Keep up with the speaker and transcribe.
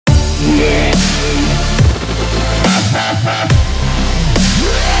Hi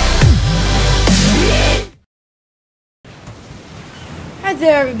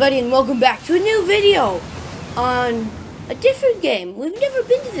there everybody, and welcome back to a new video on a different game. We've never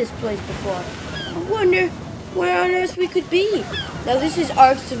been to this place before. I wonder where on earth we could be. Now this is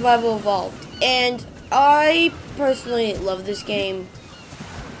Ark Survival Evolved, and I personally love this game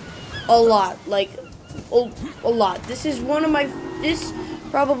a lot, like a lot. This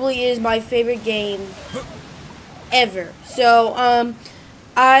probably is my favorite game ever. So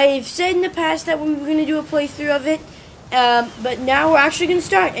I've said in the past that we were going to do a playthrough of it. But now we're actually going to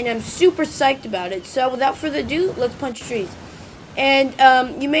start, and I'm super psyched about it. So without further ado, let's punch trees. And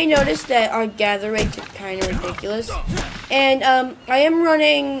you may notice that our gather rates are kind of ridiculous. And I am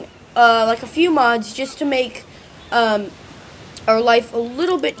running like a few mods just to make our life a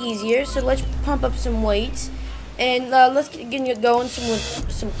little bit easier. So let's pump up some weights, and let's get going with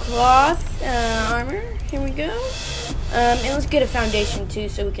some cloth armor. Here we go. And let's get a foundation too,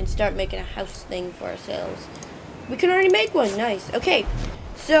 so we can start making a house thing for ourselves. We can already make one. Nice. Okay.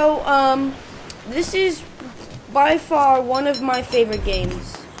 So, this is by far one of my favorite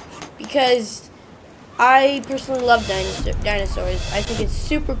games because I personally love dinosaurs. I think it's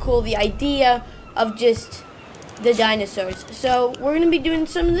super cool, the idea of just the dinosaurs. So, we're going to be doing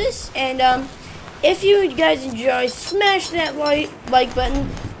some of this, and if you guys enjoy, smash that like button.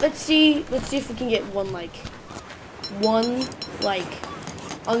 Let's see if we can get one like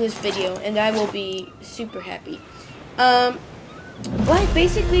on this video, and I will be super happy. But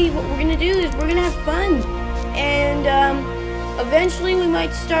basically what we're gonna do is we're gonna have fun, and eventually we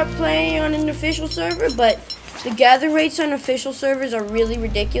might start playing on an official server, but the gather rates on official servers are really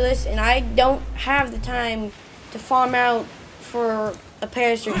ridiculous, and I don't have the time to farm out for a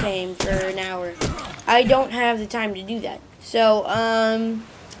parasaur tame for an hour. I don't have the time to do that. So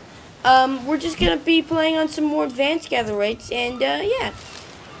we're just gonna be playing on some more advanced gather rates, and yeah.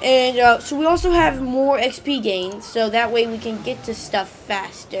 And so we also have more XP gains, so that way we can get to stuff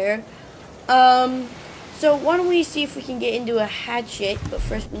faster. So why don't we see if we can get into a hatchet, but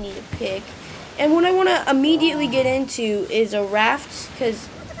first we need a pick. And what I want to immediately get into is a raft, because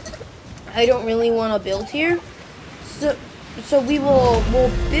I don't really want to build here. So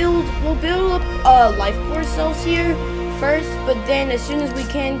we'll build up a life for ourselves here first, but then as soon as we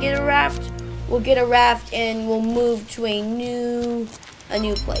can get a raft, we'll get a raft and we'll move to a new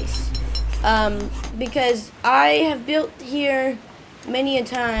place, because I have built here many a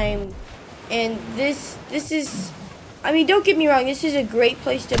time, and this is, I mean, don't get me wrong, this is a great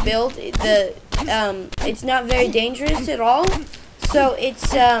place to build. It's not very dangerous at all, so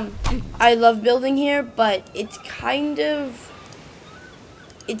it's I love building here, but it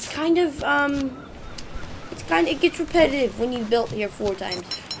gets repetitive when you built here 4 times.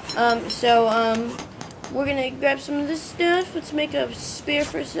 We're gonna grab some of this stuff. Let's make a spear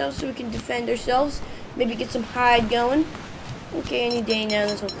for ourselves so we can defend ourselves. Maybe get some hide going. Okay, any day now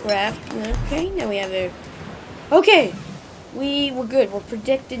this will craft. Okay, now we have our... Okay, we're good. We're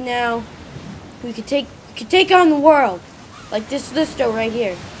protected now. We could take on the world. Like this Listo right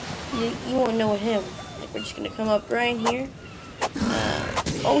here. You won't know him. Like, we're just gonna come up right here.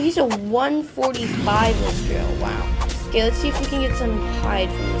 Oh, he's a 145 Listo. Wow. Okay, let's see if we can get some hide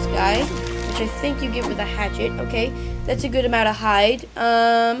from this guy, which I think you get with a hatchet. Okay, that's a good amount of hide.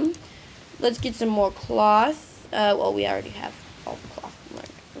 Let's get some more cloth. Well, we already have all the cloth.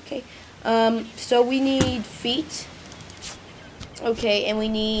 Okay. So we need feet. Okay, and we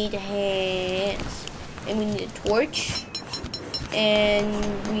need hands. And we need a torch.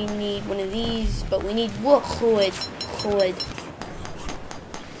 And we need one of these, but we need wood.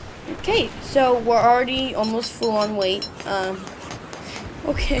 Okay, so we're already almost full on weight.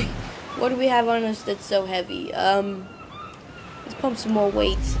 Okay. What do we have on us that's so heavy? Let's pump some more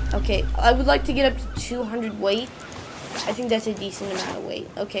weights. Okay, I would like to get up to 200 weight. I think that's a decent amount of weight.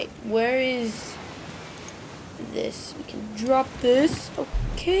 Okay, where is this? We can drop this.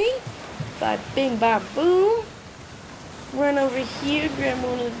 Okay. Bada bing, bada boom. Run over here, grab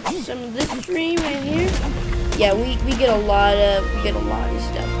some of this tree right here. Yeah, we get a lot of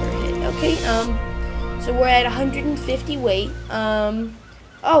stuff per hit. Okay, so we're at 150 weight.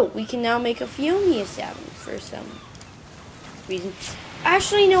 Oh, we can now make a Phiomia salmon for some reason.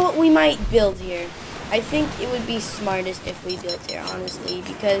 Actually, you know what? We might build here. I think it would be smartest if we built here, honestly,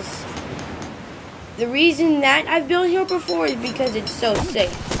 because the reason that I've built here before is because it's so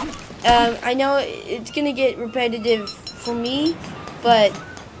safe. I know it's gonna get repetitive for me, but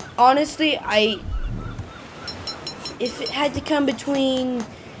honestly, if it had to come between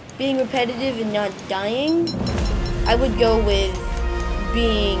being repetitive and not dying, I would go with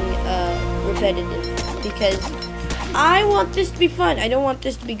being repetitive, because I want this to be fun. I don't want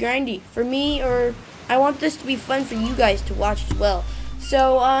this to be grindy for me, or I want this to be fun for you guys to watch as well.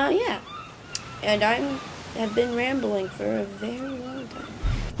 So, yeah. And have been rambling for a very long time.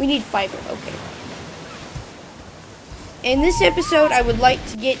 We need fiber, okay. In this episode, I would like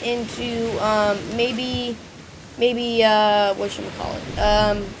to get into, maybe,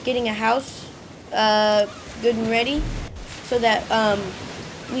 whatchamacallit, getting a house, good and ready, so that,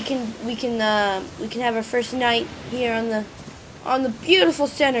 we can have our first night here on the beautiful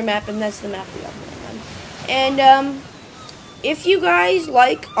center map, and that's the map we are on. And, if you guys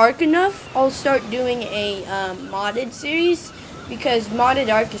like Ark enough, I'll start doing a, modded series, because modded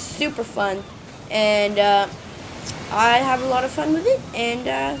Ark is super fun, and, I have a lot of fun with it, and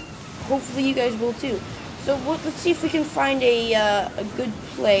hopefully you guys will too. So let's see if we can find a good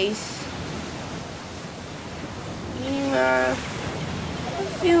place. I'm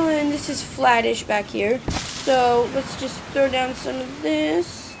feeling this is flattish back here, so let's just throw down some of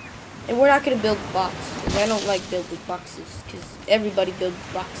this. And we're not gonna build a box, because I don't like building boxes, because everybody builds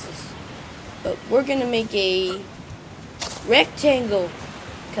boxes. But we're gonna make a rectangle,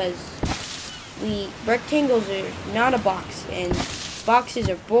 because rectangles are not a box, and boxes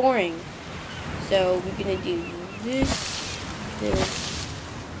are boring. So we're gonna do this,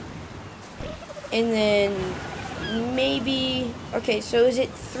 and then maybe, okay, so is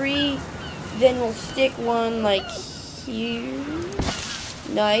it 3? Then we'll stick one like here.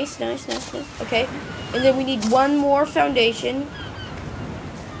 Nice. Okay, and then we need one more foundation.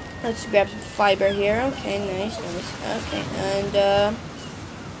 Let's grab some fiber here. Okay, nice. Okay, and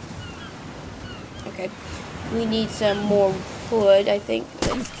okay, we need some more wood, I think.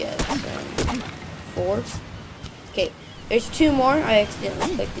 Let's get some 4. Okay, there's 2 more. I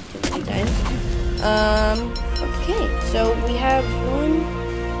accidentally clicked it too many times. Okay, so we have one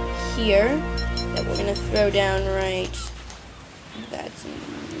here that we're gonna throw down right. That's in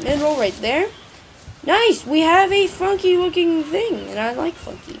the middle, right there. Nice! We have a funky looking thing, and I like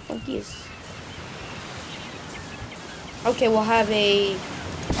funky. Funky is... Okay, we'll have a...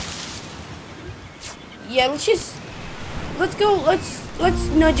 Yeah, let's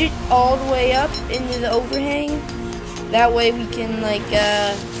nudge it all the way up into the overhang. That way we can, like,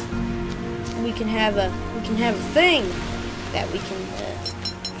 we can have a thing that we can,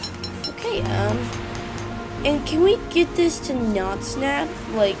 okay, and can we get this to not snap?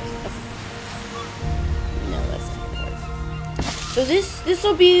 Like, no, that's not gonna work. So this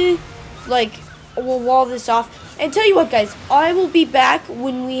will be, like, we'll wall this off. And tell you what, guys, I will be back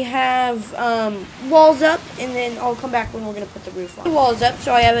when we have, walls up, and then I'll come back when we're gonna put the roof on. The walls up,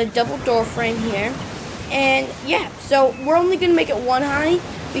 so I have a double door frame here. And, yeah, so we're only gonna make it 1 high,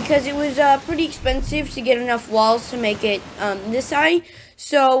 because it was, pretty expensive to get enough walls to make it, this high.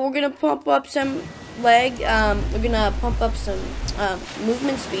 So we're gonna pump up some we're gonna pump up some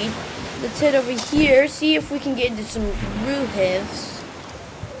movement speed. Let's head over here, see if we can get into some roofs.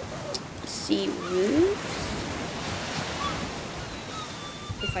 See, roofs?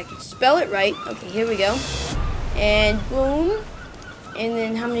 If I can spell it right. Okay, here we go. And boom. And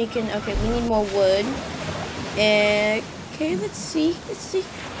then how many can, okay, we need more wood. And, okay, let's see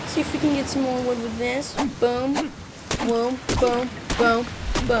if we can get some more wood with this. Boom, boom, boom, boom,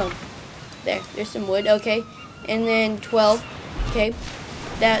 boom. There's some wood, okay. And then 12, okay.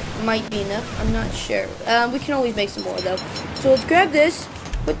 That might be enough, I'm not sure. We can always make some more though. So let's grab this,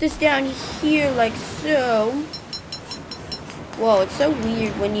 put this down here like so. Whoa, it's so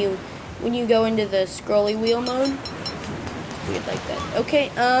weird when you go into the scrolly wheel mode. It's weird like that. Okay,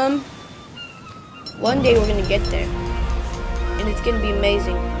 one day we're gonna get there. And it's gonna be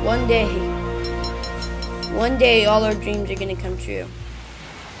amazing. One day all our dreams are gonna come true.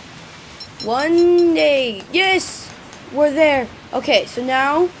 One day. Yes! We're there. Okay, so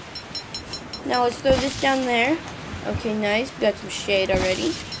now let's throw this down there. Okay, nice. We got some shade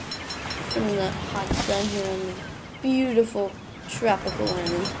already from the hot sun here on the beautiful tropical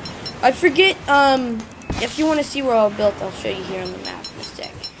island. I forget, if you want to see where all built, I'll show you here on the map in a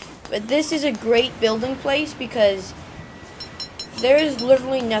sec. But this is a great building place because there is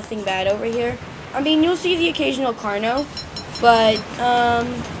literally nothing bad over here. I mean, you'll see the occasional Carno, but,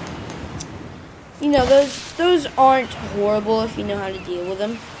 you know, those aren't horrible if you know how to deal with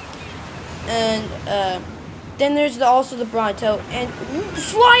them. And, then there's also the Bronto and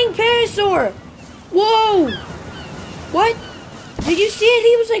flying Parasaur! Whoa! What? Did you see it?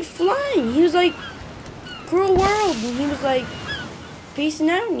 He was like flying. He was like Cruel World, and he was like peacing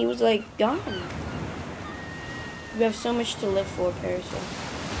out, and he was like gone. You have so much to live for, Parasaur.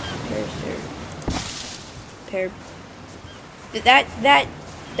 That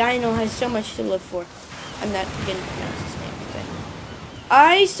dino has so much to live for. I'm not gonna pronounce his name because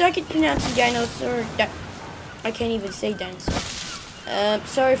I suck at pronouncing dinosaur. I can't even say dinosaur.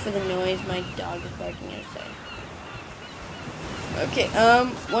 Sorry for the noise. My dog is barking outside. Okay,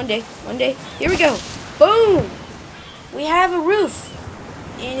 one day. Here we go. Boom! We have a roof.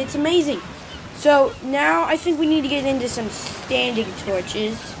 And it's amazing. So, now I think we need to get into some standing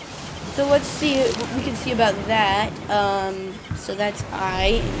torches. So, let's see what we can see about that. So that's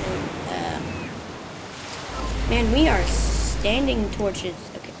I. And then, man, we are standing torches.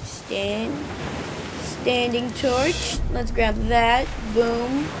 Okay, standing torch. Let's grab that.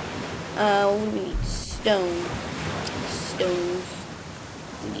 Boom. What do we need? Stone. Stones.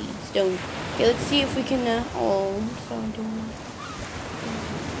 We need stone. Okay, let's see if we can, oh, sorry,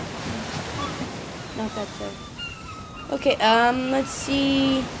 not that good. Okay, let's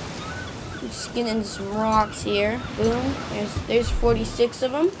see. Let's get into some rocks here. Boom. There's 46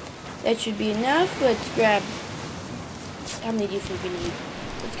 of them. That should be enough. Let's grab, how many do you think we need?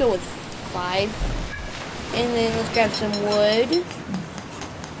 Let's go with 5. And then let's grab some wood.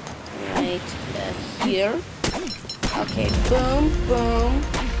 Right here. Okay, boom, boom,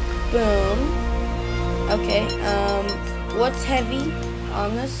 boom. Okay, what's heavy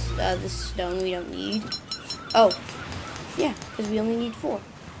on this? This stone we don't need. Oh, yeah, because we only need 4.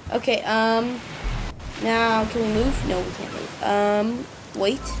 Okay, now can we move? No, we can't move.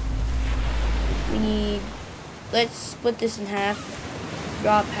 Wait. We need, let's split this in half.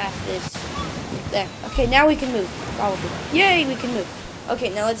 Drop half this. There. Okay, now we can move. Probably. Yay, we can move. Okay,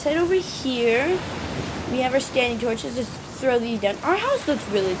 now let's head over here. We have our standing torches. Let's throw these down. Our house looks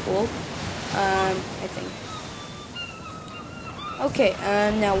really cool. I think. Okay,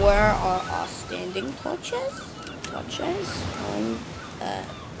 now where are our standing torches? Torches.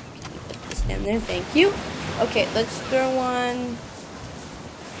 Put this down there. Thank you. Okay, let's throw one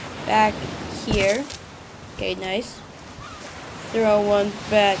back here. Okay, nice. Throw one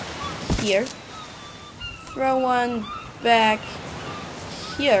back here. Throw one back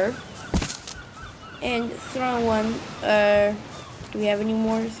here. And throw one, do we have any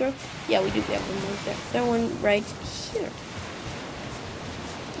more to throw? Yeah, we do have one more there. Throw one right here.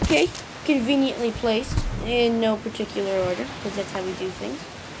 Okay, conveniently placed in no particular order, because that's how we do things.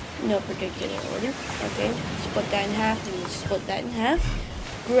 No particular order. Okay, split that in half, and split that in half.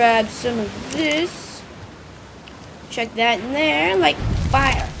 Grab some of this. Check that in there, like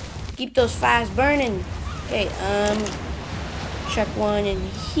fire. Keep those fires burning. Okay, check one in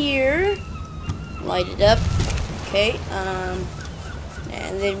here. Light it up. Okay,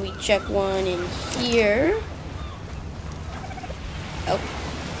 and then we check one in here. Oh,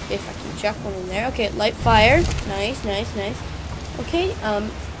 if I can chuck one in there. Okay, light fire. Nice, nice, nice. Okay,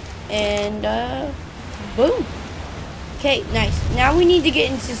 and, boom. Okay, nice. Now we need to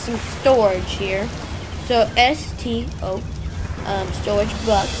get into some storage here. So, STO, storage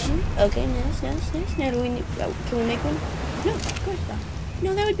box. Okay, nice, nice, nice. Now do we need, oh, can we make one? No, of course not.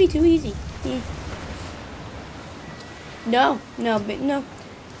 No, that would be too easy. Yeah. No.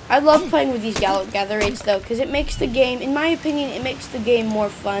 I love playing with these gather raids though, because it makes the game, in my opinion, it makes the game more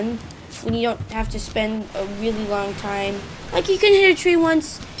fun when you don't have to spend a really long time. Like you can hit a tree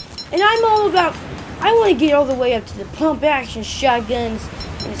once, and I'm all about, I want to get all the way up to the pump action shotguns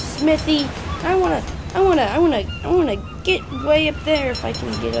and a smithy. I want to get way up there if I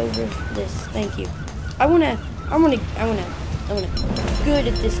can get over this. Thank you. I want to good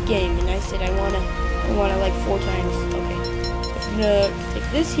at this game, and I said I want to like 4 times. Okay, I'm gonna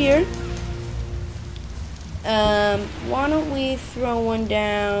take this here. Why don't we throw one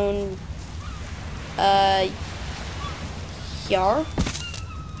down here?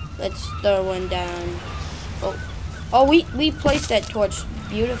 Let's throw one down. Oh, we placed that torch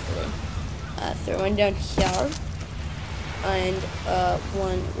beautifully. Throw one down here, and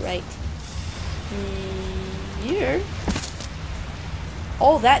one right here.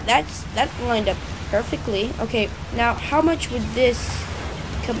 Oh, that lined up perfectly. Okay, now how much would this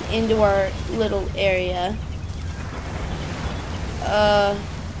come into our little area? I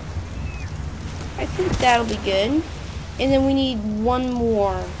think that'll be good. And then we need one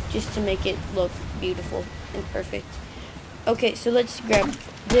more just to make it look beautiful and perfect. Okay, so let's grab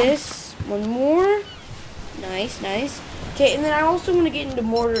this. One more. Nice, nice. Okay, and then I also want to get into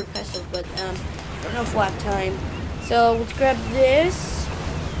mortar and pestle, but I don't know if we'll have time. So let's grab this.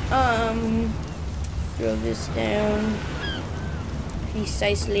 Throw this down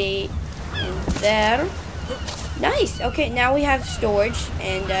precisely in there. Nice. Okay, now we have storage,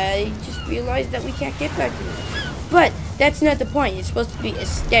 and I just realized that we can't get back to it. But that's not the point. It's supposed to be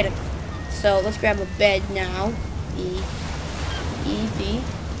aesthetic. So let's grab a bed now. B.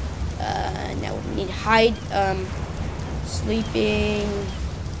 Now we need hide, sleeping.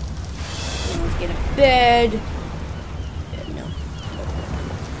 Let's get a bed. No.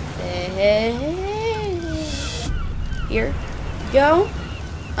 Bed. Here we go.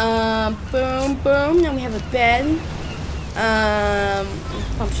 Boom, boom. Now we have a bed. Let's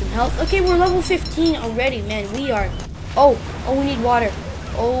pump some health. Okay, we're level 15 already, man. We are. Oh, we need water.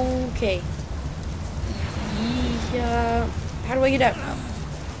 Okay. Yeah. How do I get out?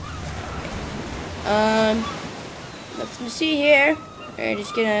 Let's see here. We're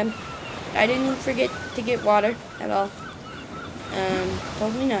just gonna. I didn't forget to get water at all.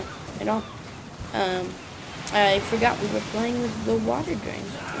 Probably not at all. I forgot we were playing with the water drain.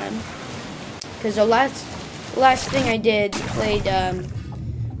 Because the last thing I did,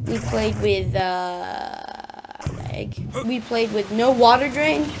 we played with no water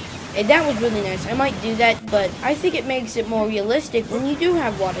drain, and that was really nice. I might do that, but I think it makes it more realistic when you do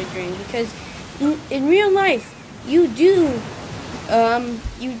have water drain, because in real life you do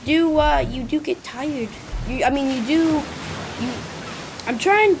get tired.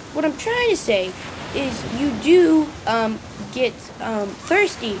 What I'm trying to say is you do get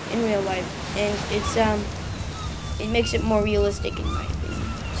thirsty in real life, and it makes it more realistic in my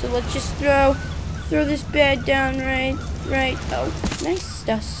opinion. So let's just throw this bed down right. Oh, nice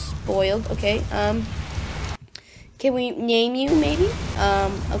stuff. Spoiled. Okay. Can we name you maybe?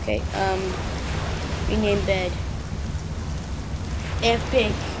 Okay. Rename bed.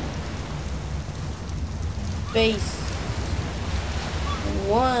 Epic Base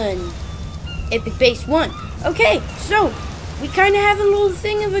 1. Epic Base 1. Okay, so we kind of have a little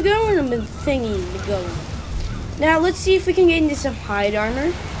thing of a government thingy going. Now let's see if we can get into some hide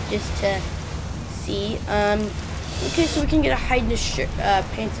armor, just to see. Okay, so we can get a hide in the shirt,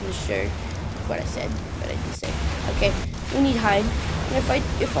 pants in the shirt. What I said, but I didn't say. Okay, we need hide. And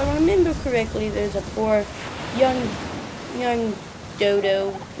if I remember correctly, there's a poor young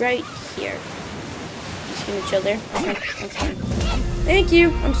dodo right here. Just gonna chill there. Okay, that's fine. Thank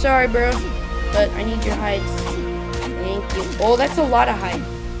you. I'm sorry, bro, but I need your hides. Thank you. Oh, that's a lot of hide.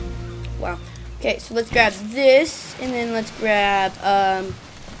 Wow. Okay, so let's grab this, and then let's grab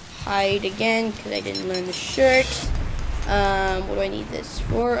hide again, because I didn't learn the shirt. What do I need this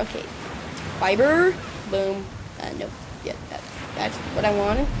for? Okay, fiber. Boom. No. Yeah, that's what I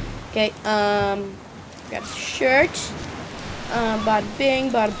wanted. Okay. Grab the shirt. Bada bing,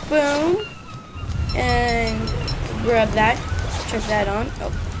 bada boom. And grab that. Check that on.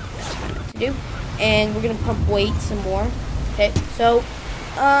 Oh, that's what I meant to do. And we're gonna pump weight some more. Okay, so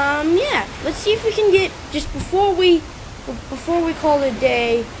yeah, let's see if we can get, just before we call it a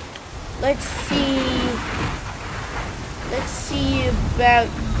day, let's see about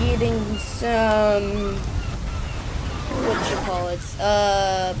getting some,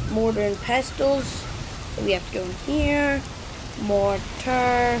 mortar and pestles. So we have to go in here.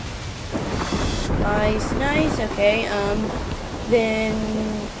 Mortar. Nice, okay, then,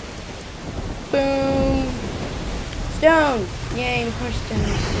 boom, stone, yay, more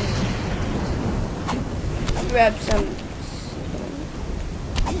stone. I'll grab some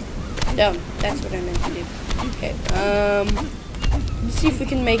stone, that's what I meant to do. Okay, let's see if we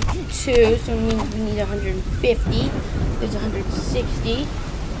can make 2, so we need 150, there's 160, we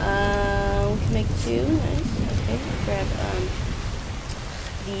can make 2, nice, okay, grab,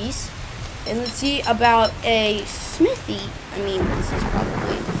 these. And let's see about a smithy. I mean, this is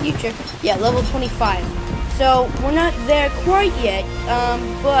probably in the future. Yeah, level 25. So we're not there quite yet.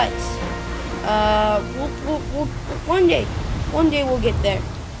 But we'll one day we'll get there.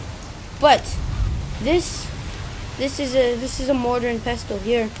 But this is a mortar and pestle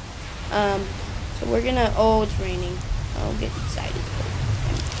here. So we're gonna. Oh, it's raining. I'll get excited.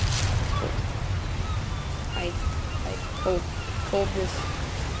 Coldness.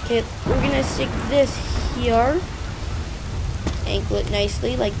 Okay, we're gonna stick this here. Ankle it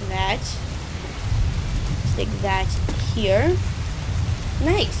nicely like that. Stick that here.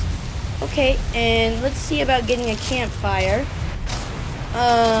 Nice. Okay, and let's see about getting a campfire.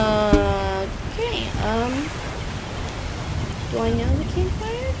 Okay, do I know the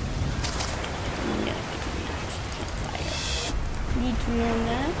campfire? No, campfire. Need to learn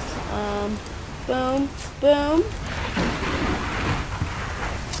that. Boom, boom.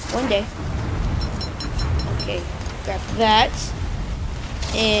 One day. Okay, grab that.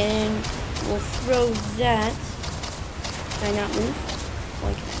 And we'll throw that. Can I not move?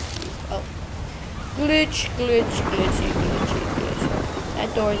 Why can't I move? Oh. Glitch. That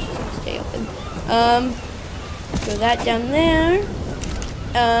door is just gonna stay open. Throw that down there.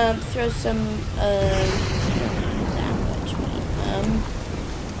 Throw some, that much meat.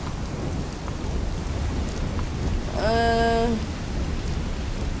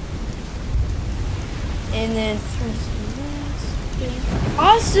 and throw some this.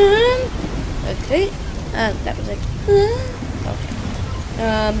 Awesome! Okay. That was like, okay.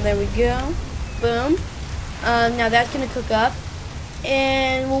 There we go. Boom. Now that's gonna cook up.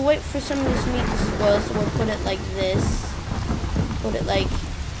 And we'll wait for some of this meat to spoil, so we'll put it like this. Put it like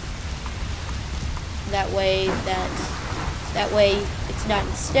that way, that way it's not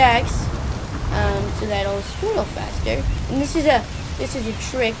in stacks, so that it'll spoil faster. And this is a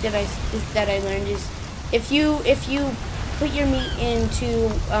trick that I learned, is if you put your meat into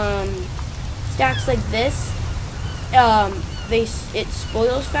stacks like this, it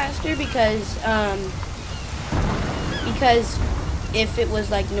spoils faster because if it was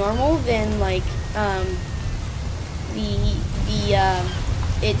like normal, then like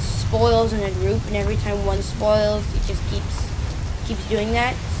it spoils in a group, and every time one spoils, it just keeps doing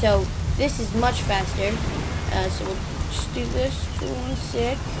that. So this is much faster. So we'll just do this for 1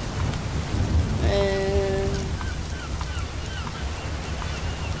 sec.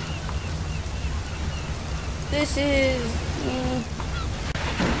 This is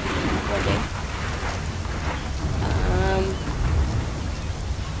okay.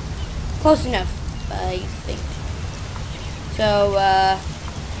 Close enough, I think. So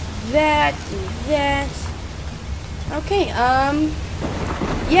that. Okay.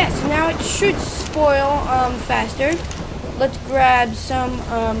 Yes. Now it should spoil faster. Let's grab some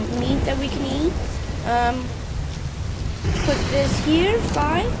meat that we can eat. Put this here.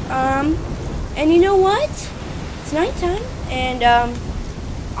 5. And you know what? It's nighttime, and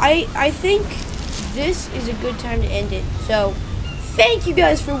I think this is a good time to end it. So thank you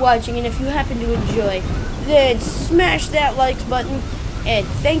guys for watching, and if you happen to enjoy, then smash that likes button. And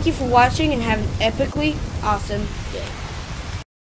thank you for watching, and have an epically awesome day.